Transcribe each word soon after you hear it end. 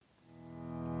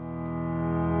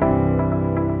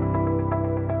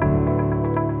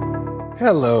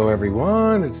Hello,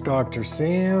 everyone. It's Dr.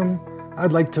 Sam.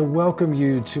 I'd like to welcome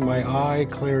you to my Eye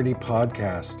Clarity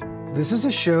podcast. This is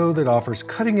a show that offers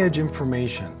cutting-edge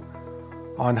information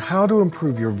on how to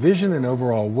improve your vision and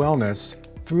overall wellness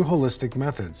through holistic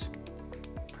methods.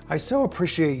 I so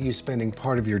appreciate you spending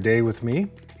part of your day with me.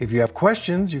 If you have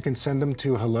questions, you can send them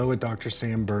to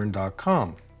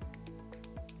hello@drsambyrne.com.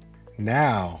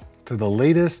 Now, to the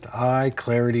latest Eye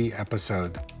Clarity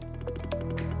episode.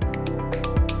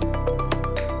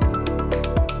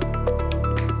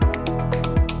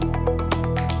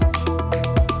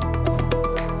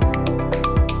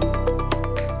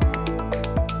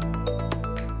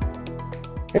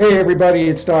 Hey everybody,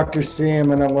 it's Dr.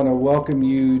 Sam, and I want to welcome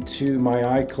you to my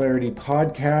Eye Clarity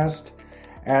podcast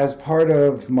as part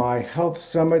of my Health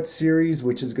Summit series,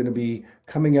 which is going to be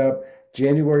coming up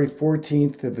January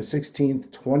 14th to the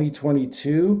 16th,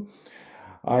 2022.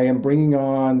 I am bringing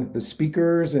on the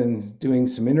speakers and doing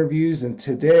some interviews, and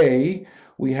today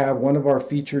we have one of our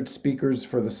featured speakers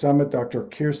for the summit, Dr.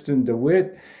 Kierstin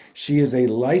DeWitt. She is a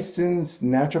licensed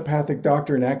naturopathic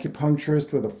doctor and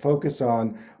acupuncturist with a focus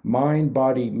on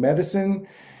mind-body medicine.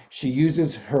 She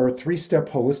uses her three-step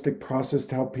holistic process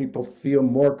to help people feel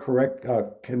more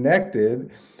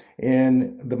connected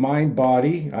in the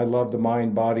mind-body. I love the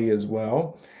mind-body as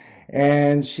well.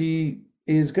 And she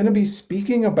is going to be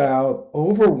speaking about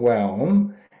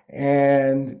overwhelm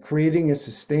and creating a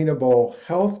sustainable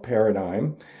health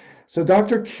paradigm. So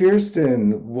Dr.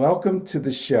 Kierstin, welcome to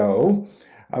the show.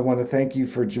 I want to thank you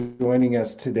for joining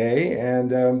us today.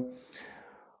 And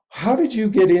how did you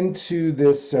get into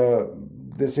this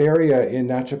area in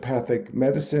naturopathic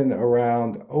medicine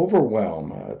around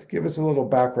overwhelm? Give us a little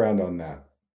background on that.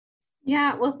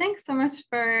 Yeah, well, thanks so much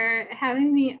for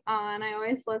having me on. I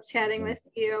always love chatting with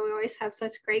you. We always have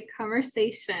such great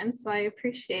conversations, so I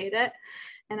appreciate it.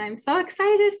 And I'm so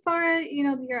excited for,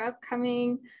 your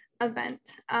upcoming event.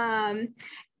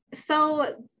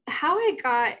 So how I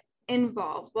got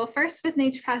involved. Well, first with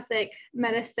naturopathic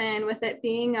medicine, with it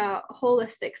being a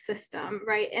holistic system,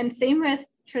 right? And same with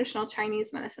traditional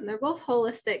Chinese medicine. They're both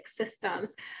holistic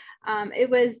systems. It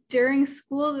was during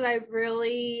school that I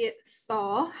really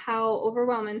saw how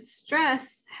overwhelm and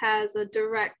stress has a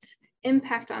direct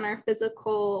impact on our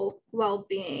physical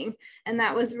well-being. And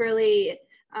that was really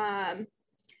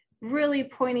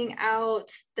pointing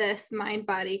out this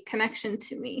mind-body connection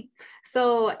to me.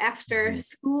 So after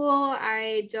school,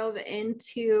 I dove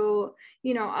into,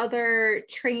 other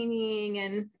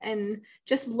training and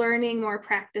just learning more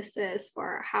practices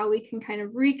for how we can kind of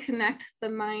reconnect the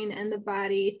mind and the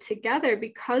body together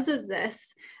because of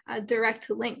this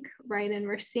direct link, right? And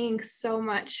we're seeing so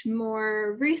much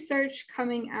more research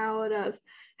coming out of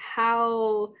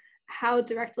how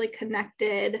directly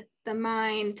connected the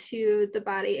mind to the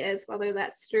body is, whether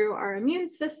that's through our immune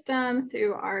system,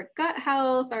 through our gut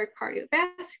health, our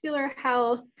cardiovascular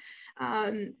health,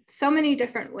 so many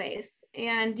different ways.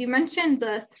 And you mentioned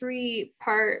the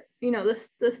three-part,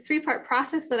 the three-part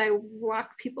process that I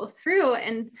walk people through.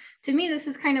 And to me, this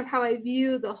is kind of how I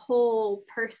view the whole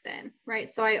person,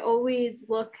 right? So I always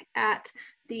look at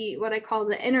what I call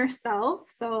the inner self.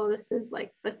 So this is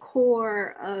like the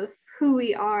core of who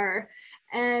we are,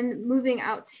 and moving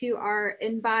out to our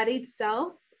embodied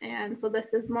self. And so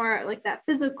this is more like that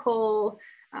physical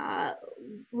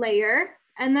layer,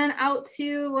 and then out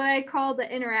to what I call the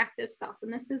interactive self.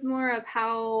 And this is more of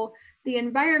how the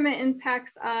environment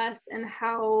impacts us and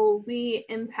how we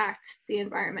impact the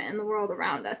environment and the world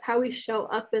around us, how we show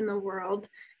up in the world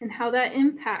and how that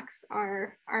impacts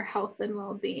our health and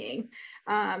well-being.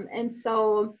 And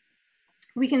so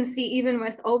we can see even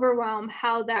with overwhelm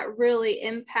how that really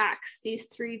impacts these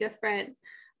three different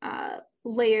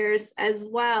layers as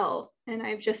well. And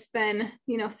I've just been,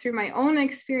 through my own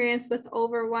experience with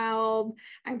overwhelm,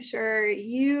 I'm sure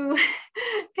you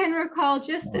can recall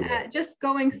just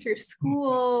going through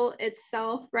school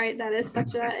itself, right? That is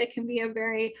it can be a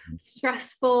very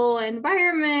stressful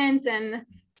environment, and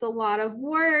it's a lot of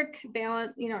work,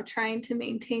 balance, trying to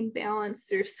maintain balance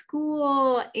through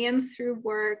school and through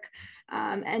work.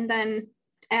 And then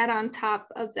add on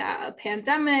top of that a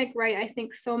pandemic, right? I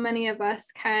think so many of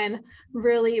us can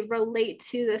really relate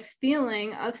to this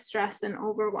feeling of stress and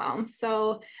overwhelm.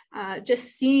 So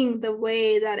just seeing the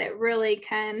way that it really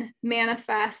can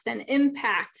manifest and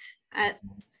impact at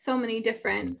so many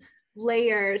different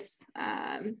layers,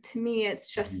 to me, it's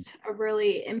just a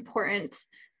really important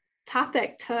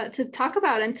topic to talk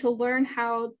about and to learn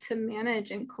how to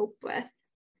manage and cope with.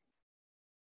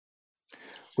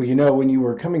 Well, when you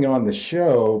were coming on the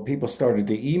show, people started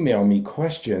to email me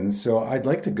questions. So I'd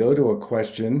like to go to a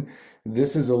question.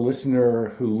 This is a listener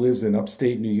who lives in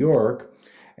upstate New York,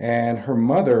 And her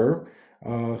mother,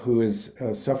 who is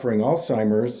suffering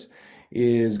Alzheimer's,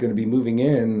 is going to be moving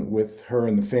in with her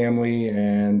and the family.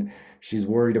 And she's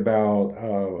worried about,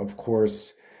 of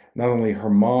course, not only her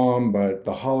mom, but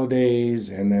the holidays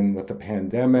and then with the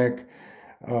pandemic.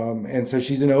 And so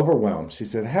she's in overwhelm. She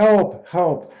said, "Help,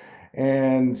 help."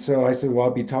 And so I said, "Well,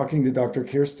 I'll be talking to Dr.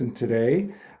 Kierstin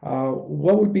today.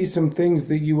 What would be some things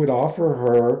that you would offer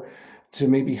her to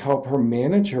maybe help her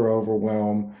manage her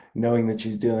overwhelm, knowing that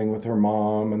she's dealing with her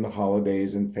mom and the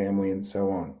holidays and family and so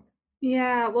on?"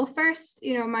 Yeah, well, first,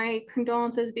 my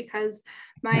condolences, because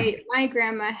my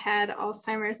grandma had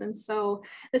Alzheimer's, and so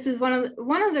this is one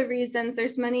of the reasons.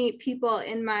 There's many people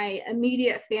in my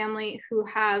immediate family who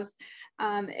have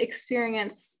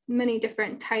experienced many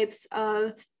different types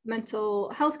of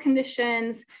mental health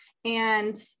conditions,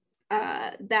 and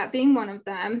that being one of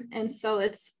them. And so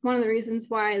it's one of the reasons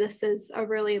why this is a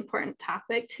really important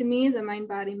topic to me, the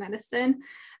mind-body medicine.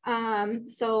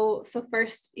 So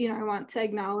first, I want to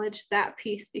acknowledge that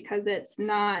piece, because it's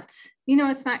not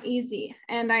easy.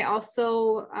 And I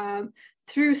also,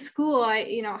 through school, I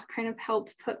kind of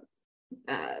helped put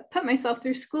myself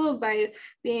through school by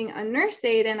being a nurse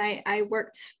aide, and I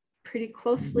worked pretty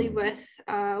closely with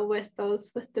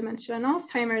those with dementia and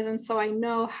Alzheimer's. And so I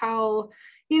know how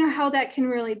that can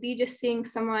really be, just seeing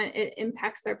someone, it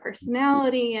impacts their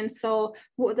personality. And so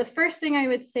the first thing I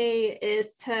would say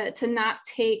is to not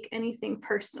take anything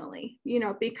personally,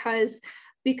 because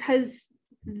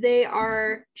they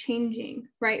are changing,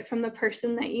 right, from the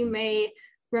person that you may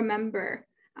remember.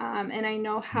 And I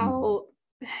know how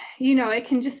it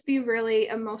can just be really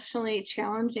emotionally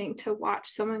challenging to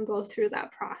watch someone go through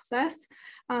that process.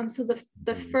 So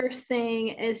the first thing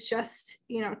is just,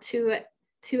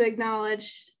 to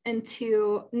acknowledge and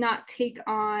to not take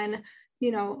on,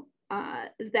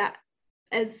 that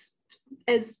as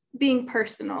being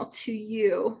personal to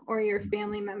you or your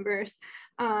family members.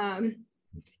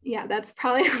 Yeah, that's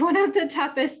probably one of the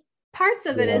toughest parts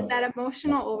of it, is that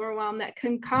emotional overwhelm that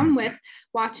can come with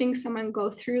watching someone go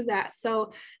through that.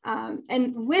 So,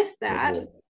 and with that,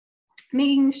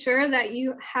 making sure that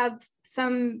you have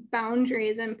some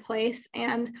boundaries in place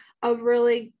and a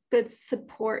really good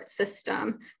support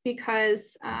system,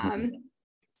 because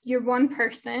you're one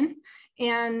person,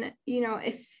 and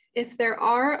if there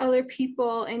are other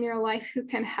people in your life who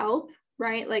can help,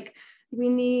 right? Like, we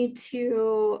need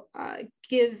to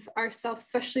give ourselves,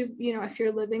 especially, if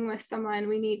you're living with someone,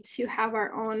 we need to have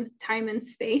our own time and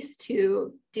space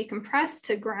to decompress,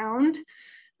 to ground.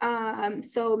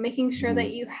 So making sure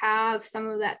that you have some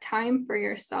of that time for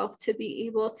yourself to be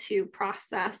able to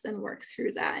process and work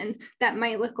through that. And that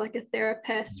might look like a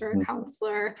therapist or a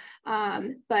counselor,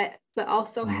 but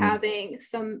also having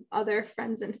some other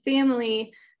friends and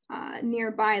family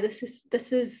nearby. This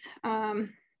is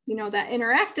that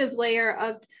interactive layer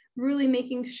of really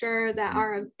making sure that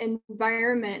our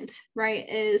environment, right,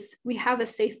 is we have a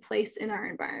safe place in our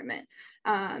environment.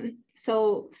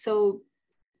 So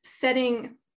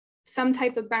setting some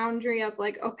type of boundary of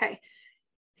like, okay,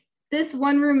 this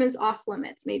one room is off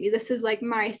limits. Maybe this is like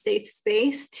my safe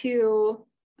space to,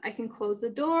 I can close the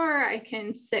door, I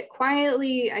can sit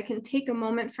quietly, I can take a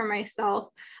moment for myself,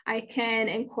 I can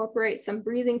incorporate some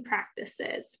breathing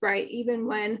practices, right? Even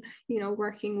when,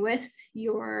 working with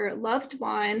your loved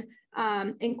one,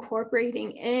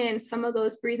 incorporating in some of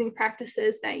those breathing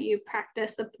practices that you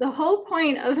practice. The whole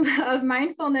point of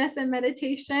mindfulness and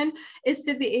meditation is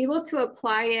to be able to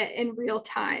apply it in real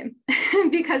time.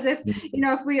 Because if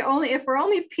we're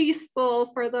only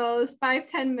peaceful for those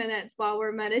 5-10 minutes while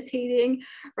we're meditating,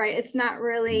 right, it's not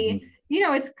really,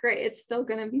 it's great, it's still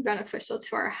going to be beneficial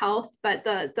to our health, but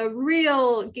the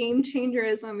real game changer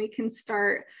is when we can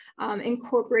start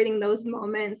incorporating those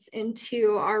moments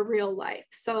into our real life.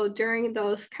 So during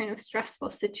those kind of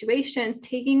stressful situations,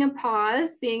 taking a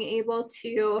pause, being able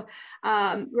to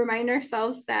remind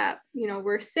ourselves that,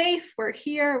 we're safe, we're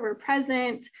here, we're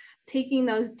present, taking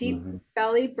those deep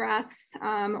belly breaths,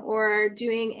 or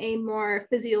doing a more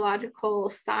physiological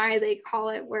sigh, they call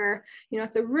it, where,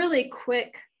 it's a really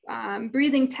quick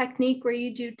breathing technique where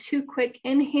you do 2 quick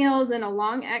inhales and a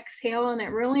long exhale, and it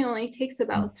really only takes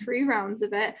about 3 rounds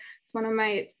of it. It's one of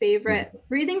my favorite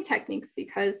breathing techniques,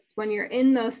 because when you're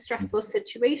in those stressful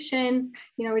situations,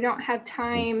 we don't have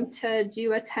time to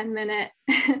do a 10-minute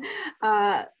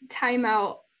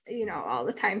timeout, all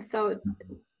the time. So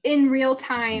in real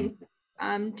time,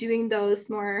 doing those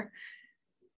more,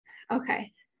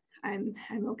 okay, I'm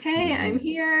okay, I'm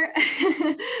here.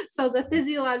 So the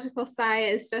physiological sigh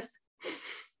is just,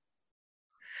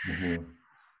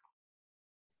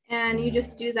 and you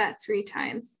just do that 3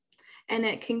 times, and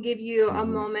it can give you a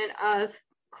moment of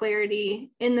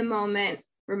clarity in the moment,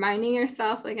 reminding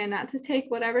yourself, again, not to take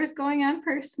whatever's going on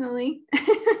personally.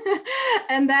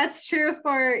 And that's true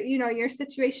for, your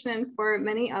situation and for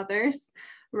many others,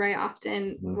 right?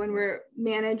 Often when we're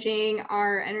managing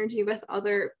our energy with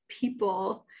other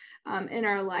people in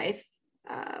our life,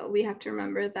 we have to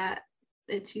remember that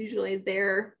it's usually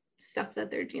their stuff that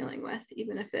they're dealing with,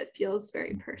 even if it feels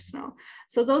very personal.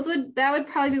 So that would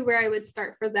probably be where I would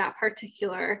start for that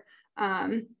particular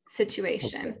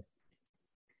situation.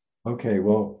 Okay,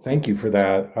 well, thank you for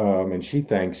that. And she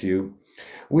thanks you.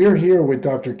 We are here with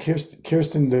Dr.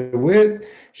 Kierstin DeWitt.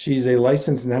 She's a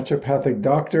licensed naturopathic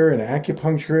doctor and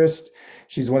acupuncturist.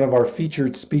 She's one of our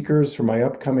featured speakers for my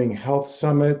upcoming health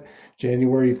summit,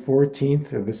 January 14th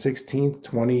to the 16th,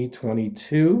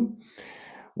 2022.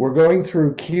 We're going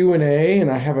through Q&A,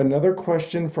 and I have another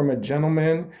question from a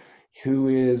gentleman who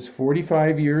is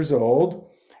 45 years old,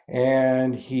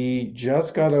 and he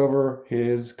just got over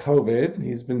his COVID.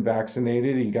 He's been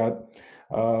vaccinated. He got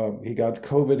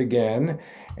COVID again,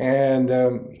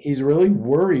 and he's really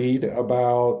worried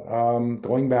about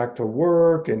going back to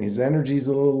work, and his energy's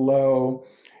a little low,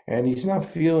 and he's not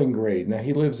feeling great. Now,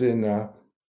 he lives in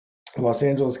Los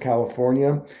Angeles,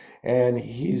 California, and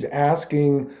he's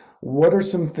asking what are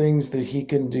some things that he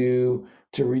can do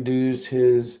to reduce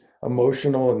his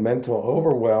emotional and mental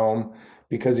overwhelm,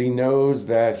 because he knows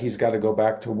that he's got to go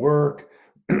back to work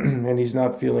and he's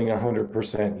not feeling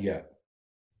 100% yet.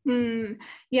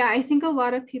 Yeah, I think a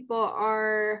lot of people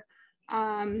are,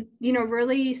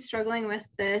 really struggling with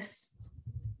this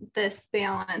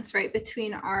balance, right,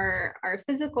 between our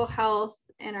physical health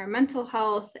and our mental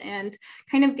health, and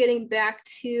kind of getting back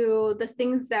to the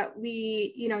things that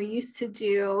we, used to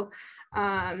do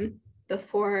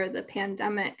before the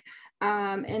pandemic.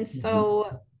 And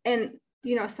so, and,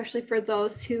 especially for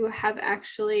those who have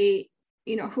actually,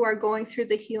 who are going through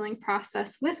the healing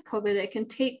process with COVID, it can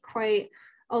take quite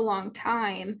a long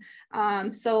time.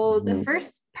 So the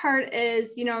first part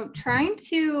is, trying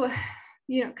to,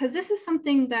 because this is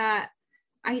something that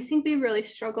I think we really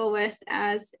struggle with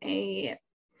as a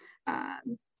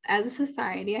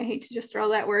society. I hate to just throw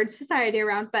that word society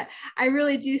around, but I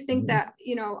really do think that,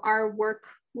 our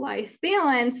work-life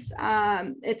balance,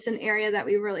 it's an area that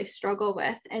we really struggle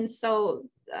with. And so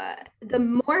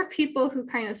the more people who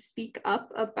kind of speak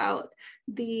up about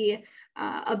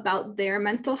their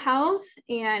mental health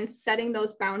and setting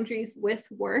those boundaries with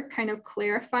work, kind of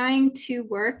clarifying to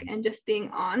work and just being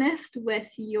honest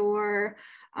with your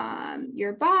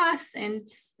boss and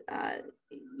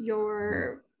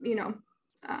your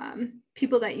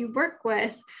people that you work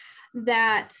with,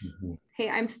 that hey,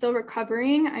 I'm still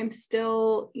recovering, I'm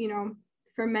still,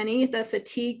 for many, the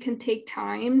fatigue can take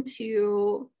time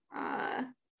to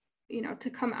to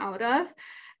come out of.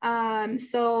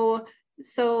 So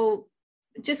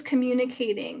just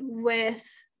communicating with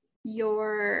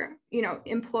your,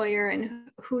 employer and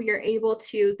who you're able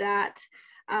to, that,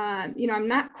 I'm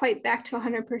not quite back to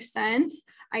 100%.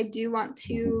 I do want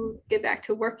to get back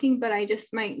to working, but I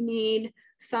just might need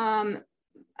some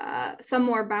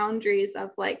more boundaries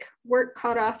of like work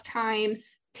cutoff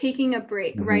times, taking a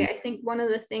break, right? I think one of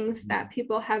the things that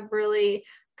people have really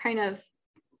kind of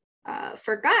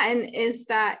forgotten is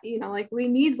that, like we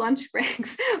need lunch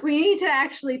breaks. We need to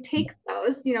actually take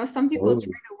those. Some people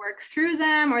try to work through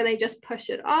them, or they just push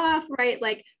it off, right?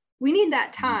 Like we need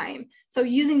that time. So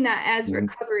using that as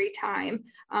recovery time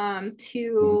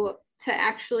to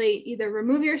actually either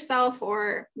remove yourself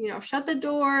or, shut the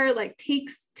door, like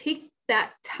take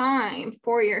that time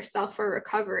for yourself for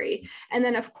recovery. And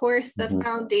then of course the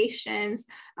foundations,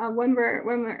 when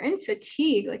we're in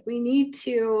fatigue, like we need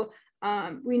to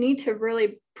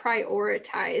really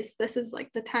prioritize. This is like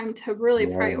the time to really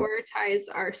prioritize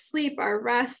our sleep, our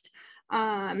rest,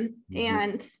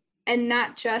 and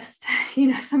not just,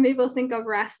 some people think of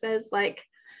rest as like,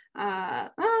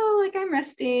 like I'm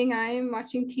resting, I'm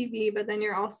watching TV, but then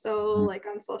you're also like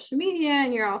on social media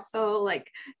and you're also like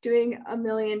doing a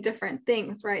million different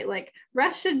things, right? Like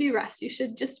rest should be rest. You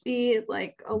should just be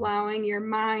like allowing your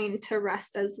mind to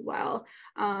rest as well.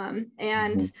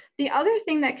 And the other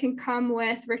thing that can come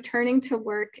with returning to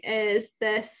work is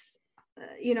this,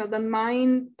 the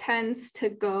mind tends to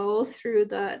go through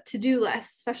the to-do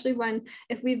list, especially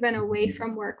if we've been away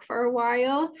from work for a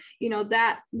while,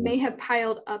 that may have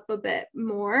piled up a bit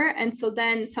more. And so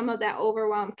then some of that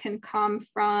overwhelm can come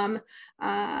from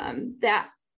that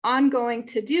ongoing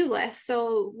to-do list.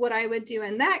 So what I would do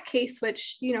in that case,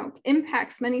 which,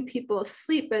 impacts many people's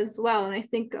sleep as well, and I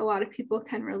think a lot of people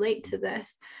can relate to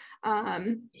this.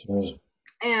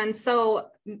 And so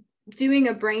doing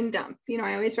a brain dump,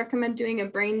 I always recommend doing a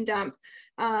brain dump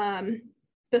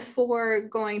before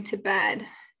going to bed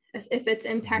if it's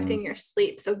impacting your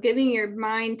sleep. So giving your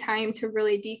mind time to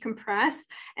really decompress.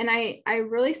 And I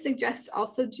really suggest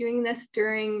also doing this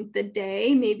during the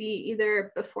day, maybe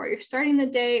either before you're starting the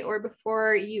day or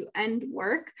before you end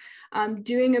work,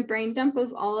 doing a brain dump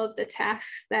of all of the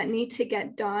tasks that need to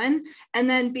get done. And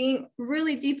then being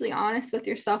really deeply honest with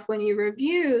yourself when you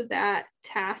review that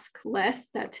task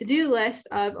list, that to-do list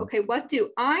of, okay, what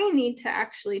do I need to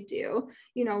actually do?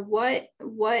 You know, what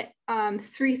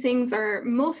 3 things are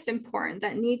most important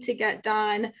that need to get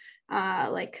done,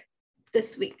 like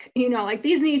this week, you know, like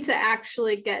these need to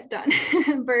actually get done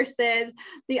versus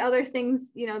the other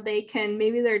things, you know,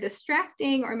 maybe they're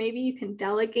distracting, or maybe you can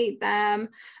delegate them.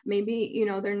 Maybe, you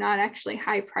know, they're not actually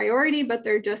high priority, but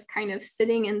they're just kind of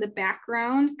sitting in the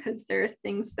background because there are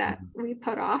things that we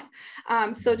put off.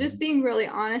 So just being really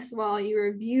honest while you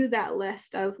review that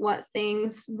list of what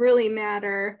things really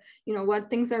matter, you know, what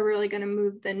things are really going to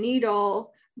move the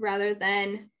needle, rather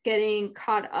than getting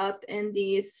caught up in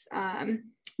these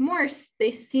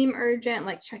they seem urgent,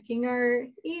 like checking our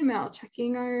email,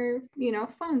 checking our, you know,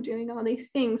 phone, doing all these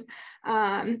things.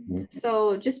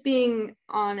 So just being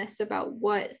honest about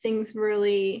what things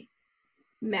really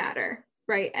matter,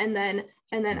 right? And then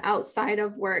outside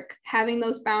of work, having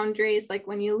those boundaries, like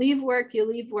when you leave work, you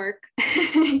leave work.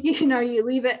 You know, you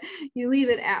leave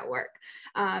it at work.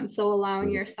 So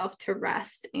allowing yourself to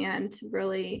rest and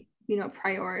really, you know,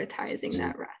 prioritizing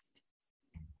that rest.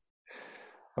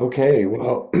 Okay,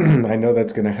 well, I know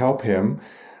that's going to help him.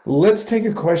 Let's take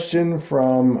a question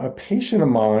from a patient of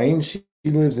mine. She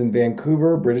lives in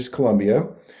Vancouver, British Columbia,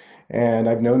 and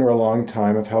I've known her a long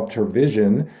time. I've helped her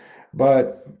vision,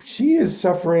 but she is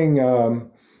suffering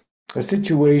a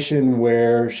situation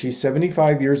where she's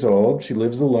 75 years old. She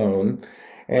lives alone,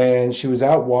 and she was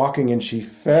out walking and she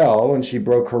fell and she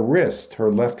broke her wrist, her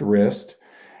left wrist,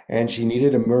 and she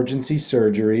needed emergency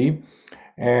surgery.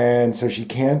 And so she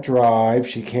can't drive,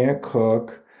 she can't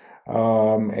cook,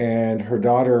 and her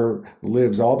daughter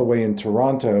lives all the way in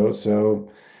Toronto,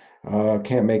 so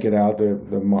can't make it out.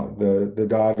 The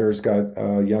daughter's got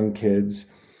young kids,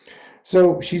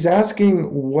 so she's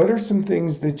asking, what are some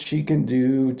things that she can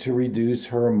do to reduce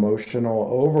her emotional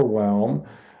overwhelm?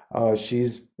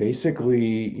 She's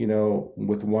basically, you know,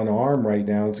 with one arm right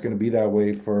now. It's going to be that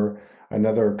way for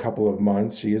another couple of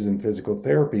months. She is in physical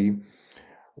therapy.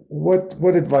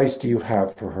 What advice do you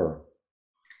have for her?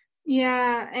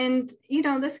 Yeah, and you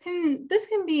know, this can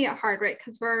be hard, right?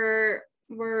 Because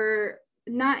we're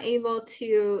not able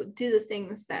to do the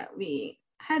things that we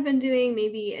had been doing.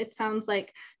 Maybe it sounds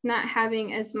like not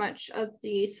having as much of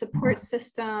the support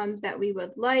system that we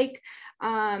would like.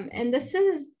 And this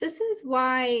is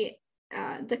why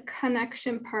the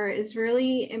connection part is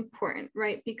really important,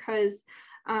 right? Because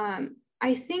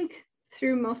I think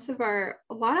through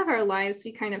a lot of our lives,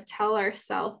 we kind of tell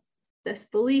ourselves this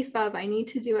belief of, I need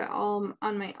to do it all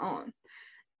on my own.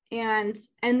 And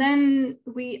then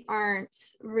we aren't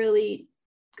really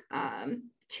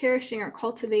cherishing or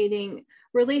cultivating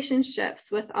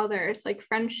relationships with others, like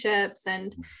friendships,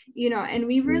 and you know, and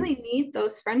we really need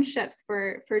those friendships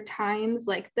for times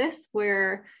like this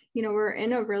where, you know, we're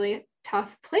in a really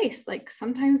tough place. Like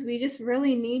sometimes we just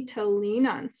really need to lean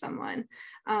on someone.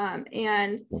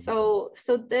 And so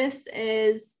this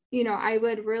is, you know, I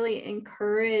would really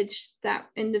encourage that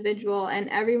individual, and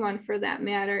everyone for that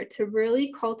matter, to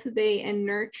really cultivate and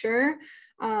nurture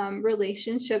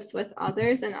relationships with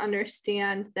others, and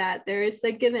understand that there's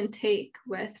a give and take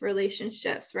with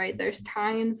relationships, right? There's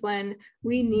times when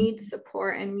we need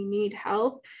support and we need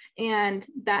help, and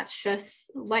that's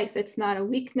just life. It's not a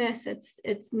weakness.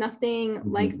 It's nothing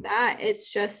like that.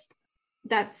 It's just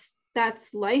that's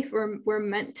life. We're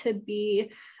meant to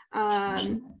be,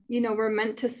 you know, we're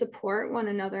meant to support one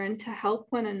another and to help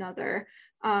one another.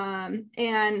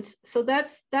 And so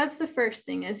that's the first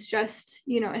thing, is just,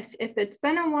 you know, if it's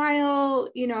been a while,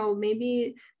 you know,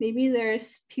 maybe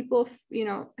there's people, you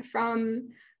know, from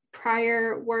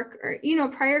prior work or, you know,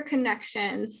 prior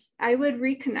connections. I would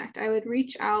reconnect. I would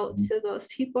reach out to those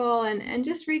people and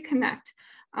just reconnect.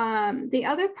 The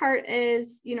other part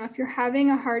is, you know, if you're having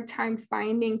a hard time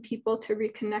finding people to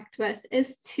reconnect with,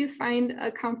 is to find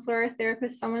a counselor or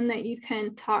therapist, someone that you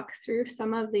can talk through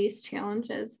some of these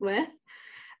challenges with.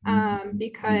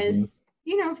 Because,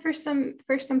 you know, for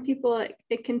some people,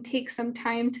 it can take some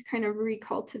time to kind of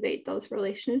recultivate those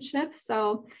relationships.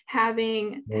 So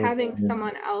having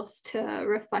someone else to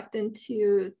reflect and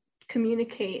to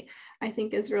communicate, I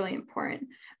think, is really important.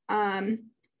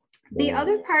 The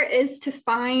other part is to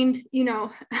find, you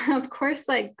know, of course,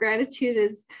 like gratitude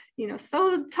is, you know,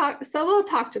 so well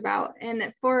talked about,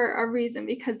 and for a reason,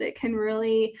 because it can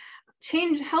really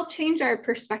help change our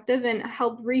perspective and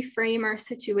help reframe our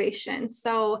situation.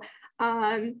 So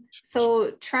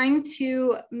trying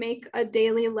to make a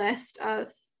daily list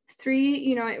of 3,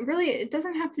 it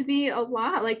doesn't have to be a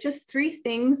lot, like just 3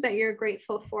 things that you're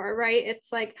grateful for, right?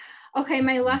 It's like, okay,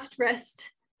 my left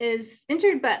wrist is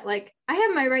injured, but like I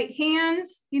have my right hand,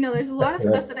 there's a lot of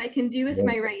stuff that I can do with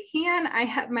my right hand. I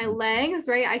have my legs,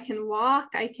 right? I can walk,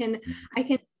 I can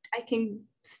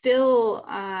still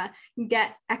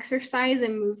get exercise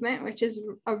and movement, which is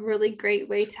a really great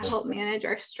way to help manage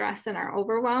our stress and our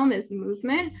overwhelm, is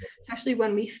movement, especially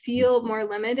when we feel more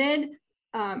limited.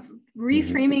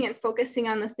 Reframing and focusing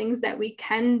on the things that we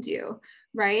can do,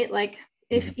 right? Like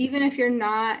even if you're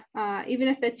not, even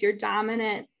if it's your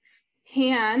dominant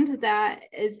hand that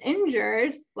is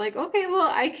injured, like, okay,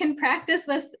 well, I can practice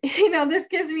with, this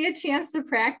gives me a chance to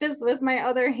practice with my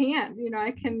other hand.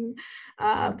 I can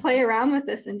play around with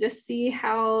this and just see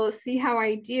how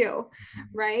I do,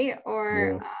 right?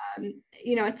 Or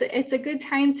it's a good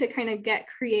time to kind of get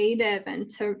creative and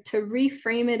to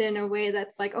reframe it in a way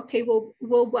that's like, okay, well,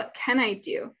 what can I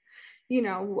do?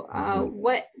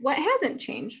 What hasn't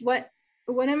changed? What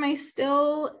am I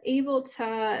still able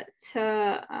to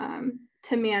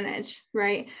manage,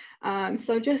 right?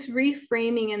 So just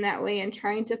reframing in that way and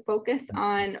trying to focus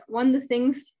on the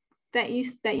things that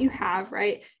you have,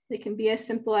 right? They can be as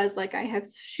simple as like, I have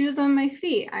shoes on my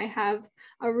feet, I have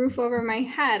a roof over my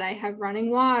head, I have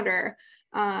running water.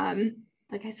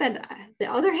 Like I said, the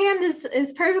other hand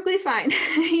is perfectly fine.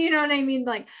 You know what I mean?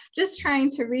 Like just trying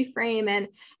to reframe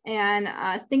and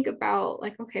think about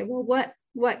like, okay, well,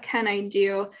 what can I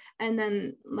do? And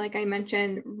then, like I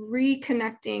mentioned,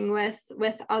 reconnecting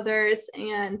with others,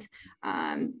 and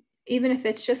even if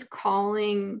it's just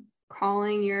calling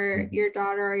your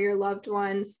daughter or your loved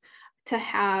ones, to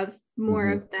have more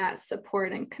of that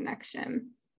support and connection.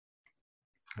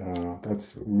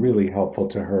 That's really helpful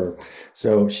to her.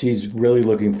 So she's really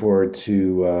looking forward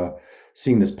to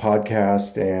seeing this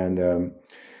podcast, and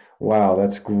wow,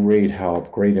 that's great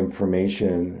help, great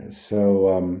information.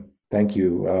 So thank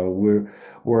you.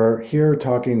 We're here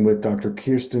talking with Dr.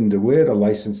 Kierstin DeWitt, a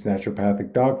licensed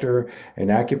naturopathic doctor and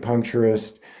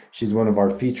acupuncturist. She's one of our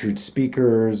featured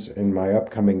speakers in my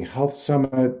upcoming health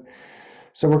summit.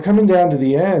 So we're coming down to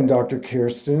the end, Dr.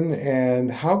 Kierstin, and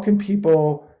how can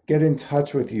people get in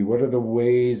touch with you? What are the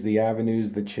ways, the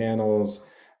avenues, the channels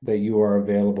that you are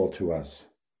available to us?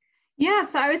 Yeah,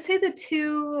 so I would say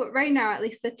right now, at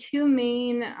least the 2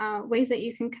 main ways that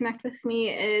you can connect with me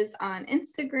is on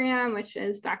Instagram, which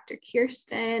is Dr.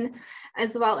 Kierstin,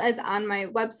 as well as on my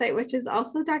website, which is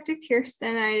also Dr.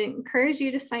 Kierstin. I encourage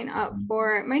you to sign up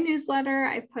for my newsletter.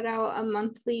 I put out a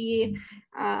monthly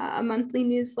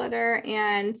newsletter,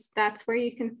 and that's where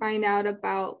you can find out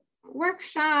about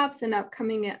workshops and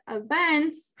upcoming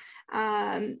events.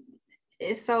 I'm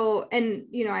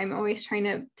always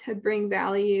trying to bring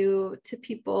value to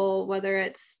people, whether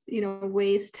it's,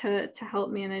 ways to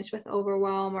help manage with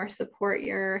overwhelm or support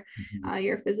your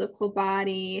physical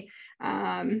body,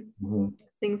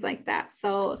 things like that.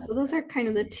 So those are kind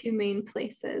of the 2 main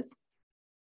places.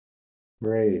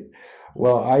 Great.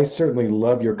 Well, I certainly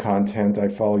love your content. I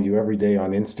follow you every day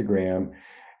on Instagram,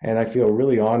 and I feel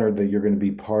really honored that you're going to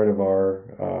be part of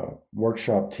our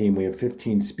workshop team. We have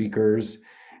 15 speakers,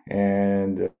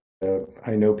 and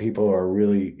I know people are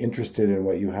really interested in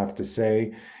what you have to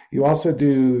say. You also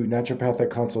do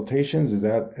naturopathic consultations. Is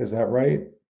that right?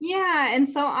 Yeah. And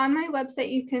so on my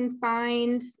website, you can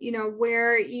find,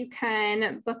 where you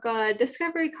can book a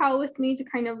discovery call with me to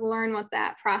kind of learn what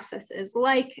that process is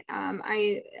like.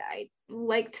 I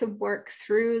like to work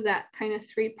through that kind of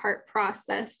 3-part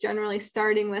process, generally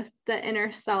starting with the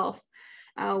inner self,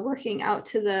 working out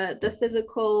to the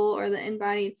physical or the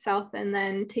embodied self, and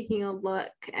then taking a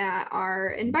look at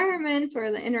our environment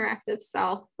or the interactive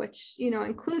self, which,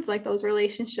 includes like those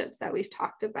relationships that we've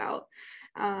talked about.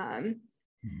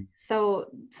 So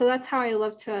that's how I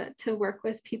love to work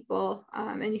with people.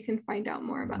 And you can find out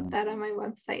more about that on my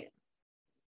website.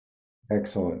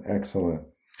 Excellent. Excellent.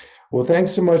 Well,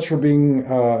 thanks so much for being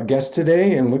a guest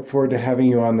today, and look forward to having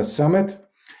you on the summit.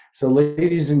 So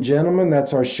ladies and gentlemen,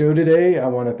 that's our show today. I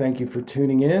want to thank you for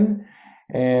tuning in.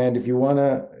 And if you want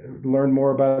to learn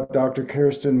more about Dr.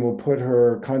 Kierstin, we'll put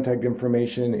her contact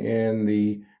information in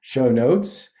the show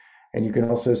notes. And you can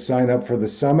also sign up for the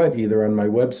summit either on my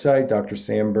website,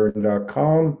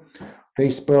 drsamburton.com,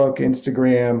 Facebook,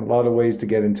 Instagram, a lot of ways to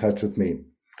get in touch with me.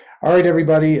 All right,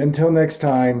 everybody, until next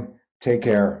time, take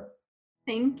care.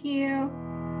 Thank you.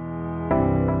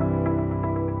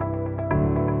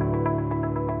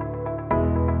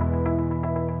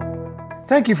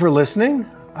 Thank you for listening.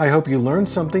 I hope you learned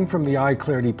something from the Eye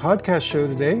Clarity podcast show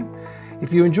today.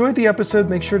 If you enjoyed the episode,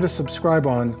 make sure to subscribe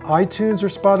on iTunes or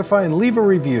Spotify and leave a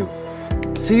review.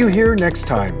 See you here next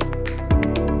time.